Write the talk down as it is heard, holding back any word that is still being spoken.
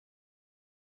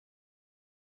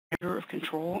editor of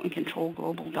Control and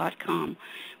ControlGlobal.com,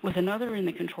 with another in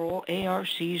the Control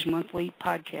ARC's monthly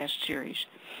podcast series.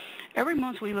 Every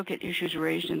month we look at issues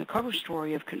raised in the cover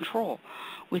story of Control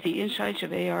with the insights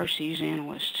of ARC's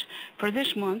analysts. For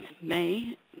this month,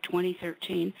 May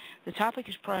 2013, the topic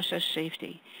is process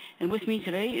safety. And with me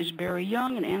today is Barry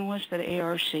Young, an analyst at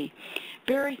ARC.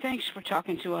 Barry, thanks for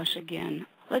talking to us again.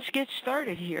 Let's get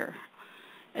started here.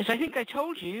 As I think I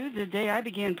told you, the day I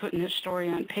began putting this story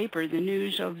on paper, the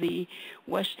news of the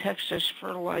West Texas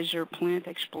fertilizer plant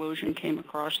explosion came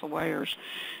across the wires.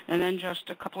 And then just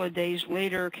a couple of days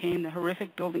later came the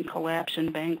horrific building collapse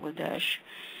in Bangladesh.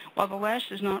 While the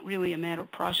last is not really a matter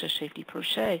of process safety per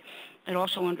se, it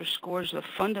also underscores the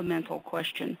fundamental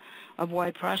question of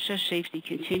why process safety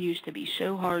continues to be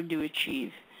so hard to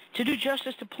achieve. To do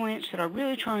justice to plants that are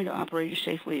really trying to operate as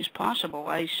safely as possible,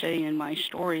 I say in my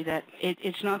story that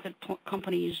it's not that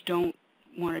companies don't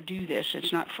want to do this.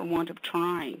 It's not for want of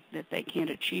trying that they can't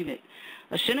achieve it.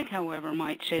 A cynic, however,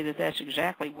 might say that that's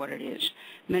exactly what it is.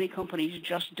 Many companies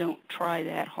just don't try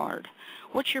that hard.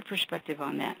 What's your perspective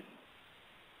on that?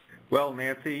 Well,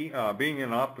 Nancy, being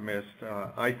an optimist,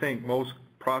 I think most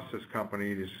process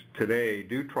companies today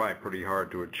do try pretty hard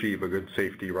to achieve a good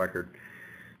safety record.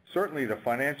 Certainly the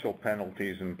financial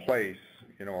penalties in place,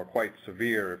 are quite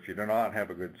severe if you do not have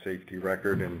a good safety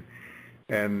record,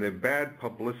 and the bad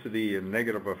publicity and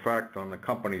negative effect on the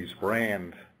company's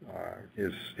brand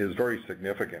is very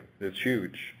significant. It's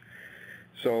huge.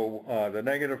 So the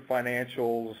negative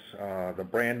financials, the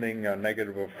branding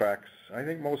negative effects, I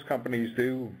think most companies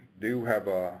do have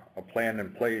a plan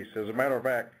in place. As a matter of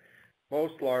fact,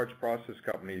 most large process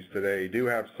companies today do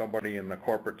have somebody in the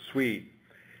corporate suite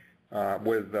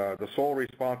with the sole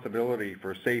responsibility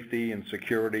for safety and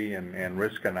security and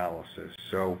risk analysis.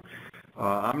 So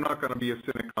I'm not going to be a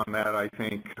cynic on that. I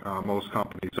think most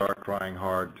companies are trying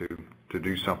hard to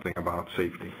do something about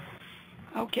safety.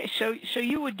 Okay, so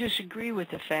you would disagree with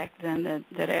the fact then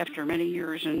that after many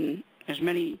years and as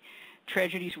many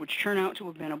tragedies which turn out to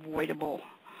have been avoidable,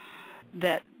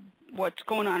 that what's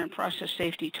going on in process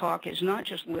safety talk is not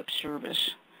just lip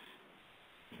service?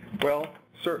 Well,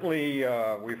 certainly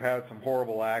we've had some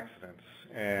horrible accidents,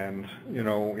 and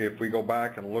if we go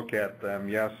back and look at them,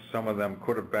 yes, some of them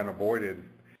could have been avoided,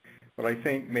 but I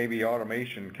think maybe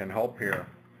automation can help here.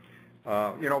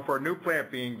 For a new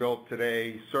plant being built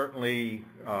today, certainly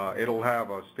it'll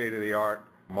have a state-of-the-art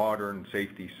modern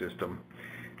safety system,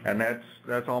 and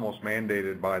that's almost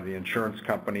mandated by the insurance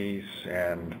companies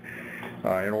and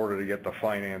in order to get the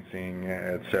financing,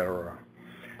 et cetera.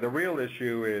 The real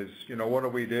issue is, what do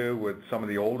we do with some of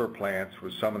the older plants,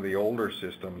 with some of the older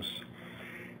systems?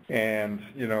 And,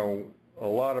 a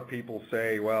lot of people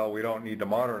say, well, we don't need to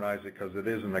modernize it because it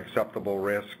is an acceptable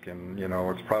risk, and,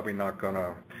 it's probably not going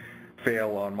to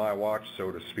fail on my watch,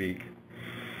 so to speak.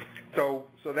 So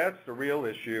that's the real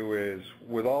issue, is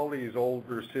with all these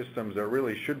older systems that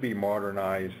really should be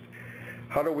modernized,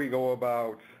 how do we go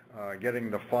about getting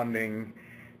the funding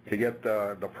to get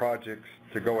the projects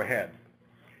to go ahead?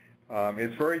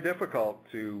 It's very difficult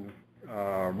to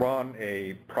run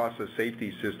a process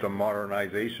safety system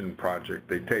modernization project.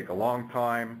 They take a long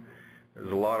time.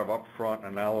 There's a lot of upfront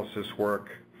analysis work.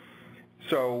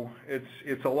 So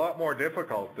it's a lot more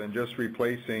difficult than just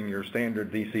replacing your standard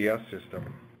DCS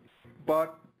system.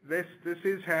 But this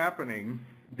is happening.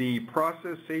 The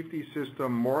process safety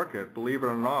system market, believe it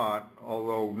or not,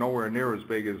 although nowhere near as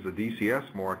big as the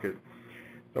DCS market,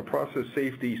 the process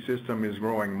safety system is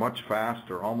growing much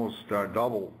faster, almost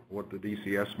double what the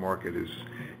DCS market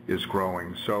is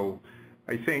growing. So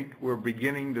I think we're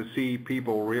beginning to see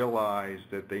people realize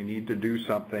that they need to do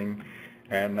something,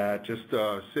 and that just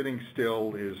sitting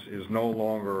still is no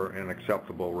longer an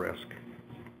acceptable risk.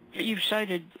 You've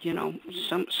cited,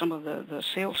 some of the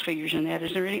sales figures in that.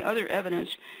 Is there any other evidence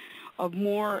of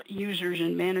more users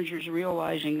and managers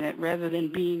realizing that rather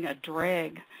than being a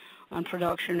drag on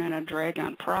production and a drag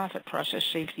on profit, process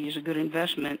safety is a good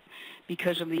investment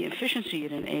because of the efficiency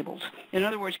it enables? In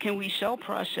other words, can we sell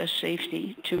process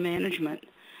safety to management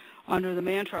under the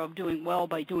mantra of doing well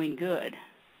by doing good?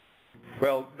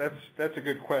 Well, that's a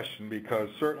good question, because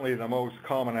certainly the most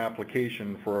common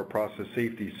application for a process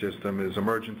safety system is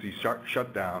emergency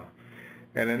shutdown.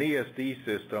 And an ESD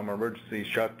system, emergency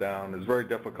shutdown, is very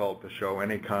difficult to show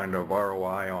any kind of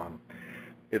ROI on.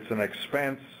 It's an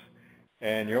expense,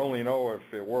 and you only know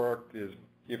if it worked is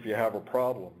if you have a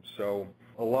problem. So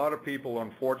a lot of people,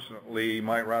 unfortunately,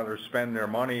 might rather spend their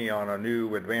money on a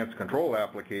new advanced control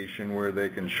application where they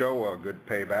can show a good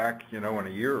payback, in a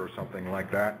year or something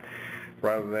like that,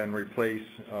 rather than replace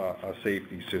a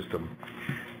safety system.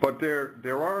 But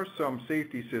there are some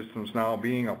safety systems now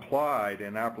being applied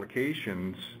in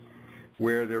applications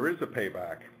where there is a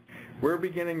payback. We're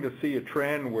beginning to see a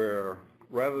trend where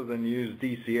rather than use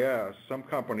DCS, some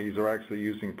companies are actually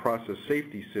using process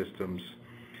safety systems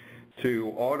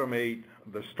to automate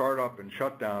the startup and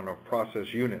shutdown of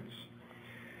process units.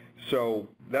 So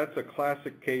that's a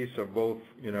classic case of both,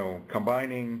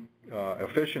 combining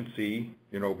efficiency,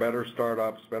 better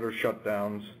startups, better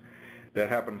shutdowns that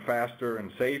happen faster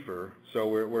and safer. So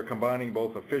we're combining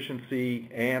both efficiency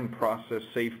and process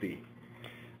safety.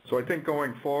 So I think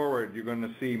going forward, you're going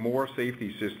to see more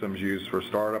safety systems used for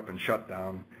startup and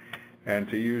shutdown. And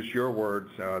to use your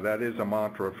words, that is a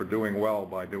mantra for doing well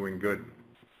by doing good.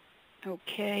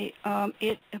 Okay.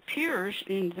 It appears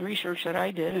in the research that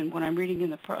I did and what I'm reading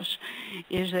in the press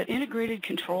is that integrated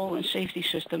control and safety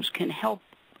systems can help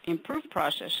improve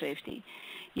process safety.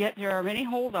 Yet there are many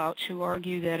holdouts who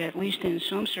argue that at least in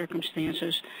some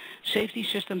circumstances, safety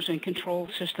systems and control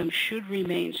systems should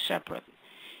remain separate.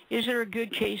 Is there a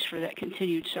good case for that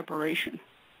continued separation?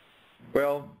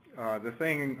 Well, the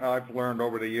thing I've learned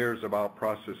over the years about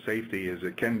process safety is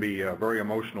it can be a very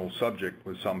emotional subject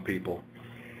with some people.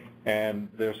 And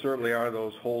there certainly are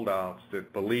those holdouts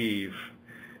that believe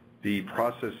the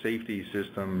process safety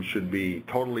system should be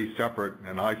totally separate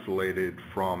and isolated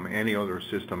from any other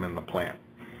system in the plant.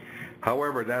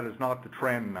 However, that is not the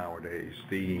trend nowadays.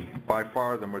 By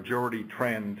far the majority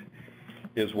trend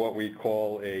is what we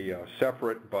call a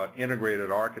separate but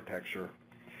integrated architecture.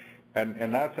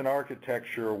 And that's an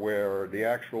architecture where the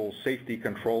actual safety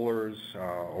controllers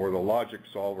or the logic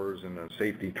solvers in the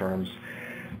safety terms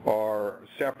are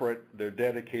separate. They're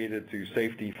dedicated to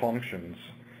safety functions.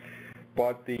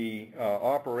 But the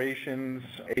operations,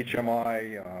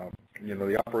 HMI,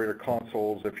 the operator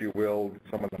consoles, if you will,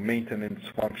 some of the maintenance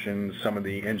functions, some of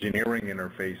the engineering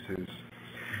interfaces,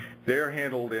 they're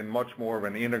handled in much more of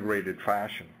an integrated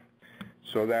fashion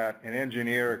so that an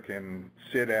engineer can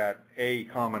sit at a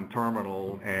common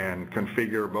terminal and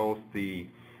configure both the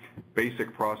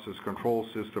basic process control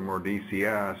system or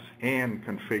DCS and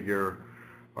configure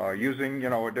using,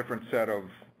 a different set of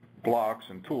blocks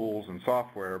and tools and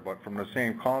software, but from the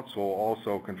same console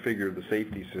also configure the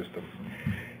safety system.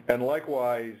 And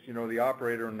likewise, the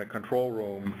operator in the control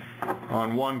room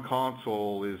on one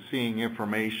console is seeing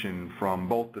information from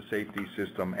both the safety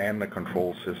system and the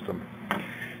control system.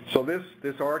 So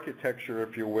this architecture,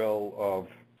 if you will,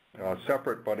 of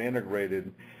separate but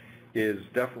integrated is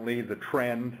definitely the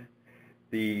trend.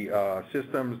 The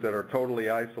systems that are totally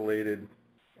isolated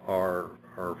are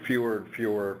fewer and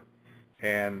fewer.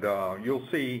 And you'll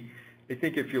see, I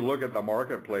think if you look at the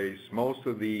marketplace, most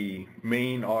of the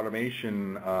main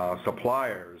automation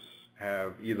suppliers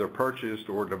have either purchased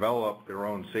or developed their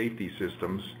own safety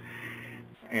systems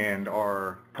and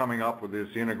are coming up with this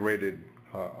integrated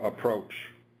approach.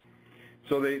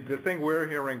 So the thing we're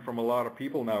hearing from a lot of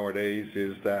people nowadays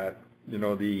is that,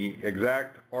 the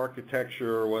exact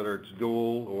architecture, whether it's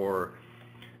dual or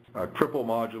triple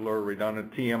modular,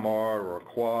 redundant TMR, or a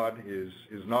quad is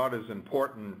not as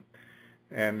important,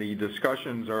 and the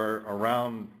discussions are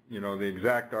around, the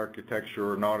exact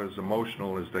architecture are not as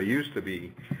emotional as they used to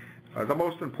be. The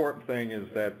most important thing is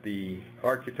that the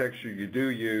architecture you do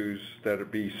use, that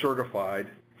it be certified,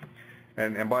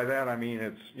 and by that I mean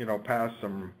it's, passed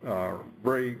some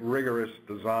very rigorous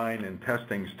design and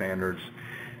testing standards,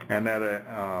 and that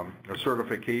a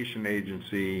certification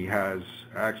agency has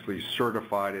actually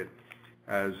certified it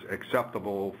as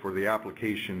acceptable for the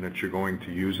application that you're going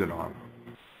to use it on.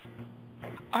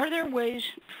 Are there ways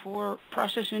for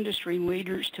process industry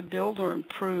leaders to build or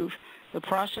improve the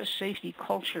process safety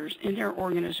cultures in their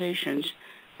organizations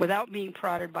without being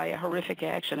prodded by a horrific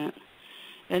accident?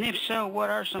 And if so, what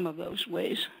are some of those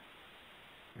ways?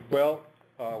 Well,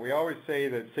 we always say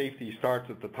that safety starts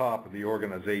at the top of the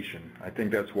organization. I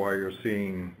think that's why you're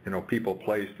seeing, people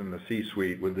placed in the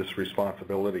C-suite with this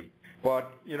responsibility.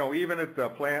 But, even at the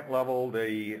plant level,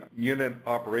 the unit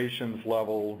operations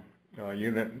level,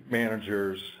 unit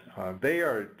managers, they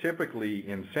are typically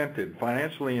incented,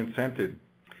 financially incented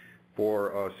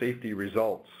for safety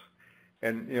results.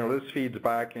 And, this feeds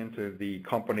back into the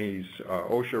company's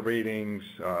OSHA ratings,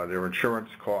 their insurance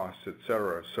costs, et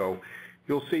cetera. So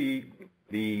you'll see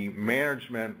the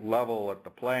management level at the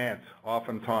plant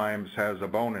oftentimes has a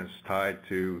bonus tied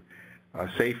to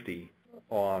safety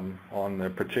on the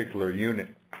particular unit.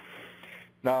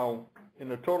 Now, in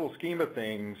the total scheme of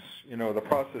things, the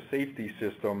process safety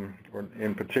system, or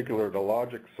in particular the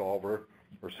logic solver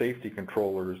or safety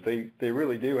controllers, they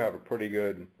really do have a pretty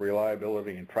good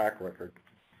reliability and track record.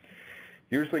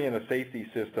 Usually in a safety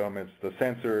system, it's the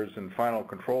sensors and final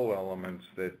control elements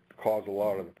that cause a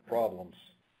lot of the problems.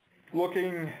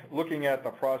 Looking at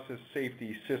the process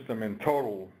safety system in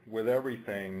total with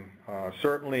everything,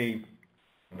 certainly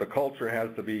the culture has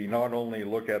to be not only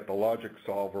look at the logic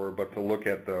solver, but to look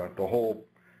at the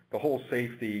whole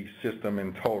safety system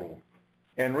in total.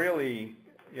 And really,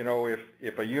 you know,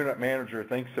 if a unit manager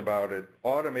thinks about it,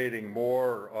 automating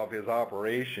more of his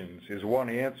operations is one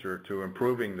answer to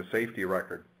improving the safety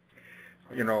record.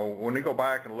 You know, when we go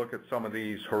back and look at some of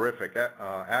these horrific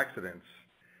accidents,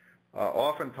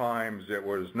 oftentimes it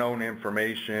was known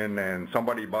information and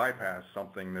somebody bypassed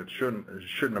something that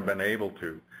shouldn't have been able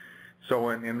to. So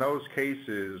in those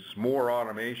cases, more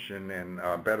automation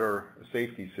and better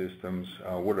safety systems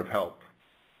would have helped.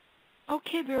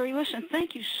 Okay, Barry, listen,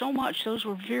 thank you so much. Those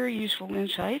were very useful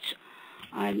insights.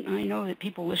 I know that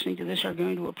people listening to this are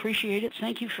going to appreciate it.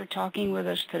 Thank you for talking with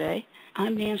us today.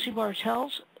 I'm Nancy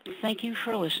Bartels. Thank you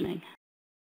for listening.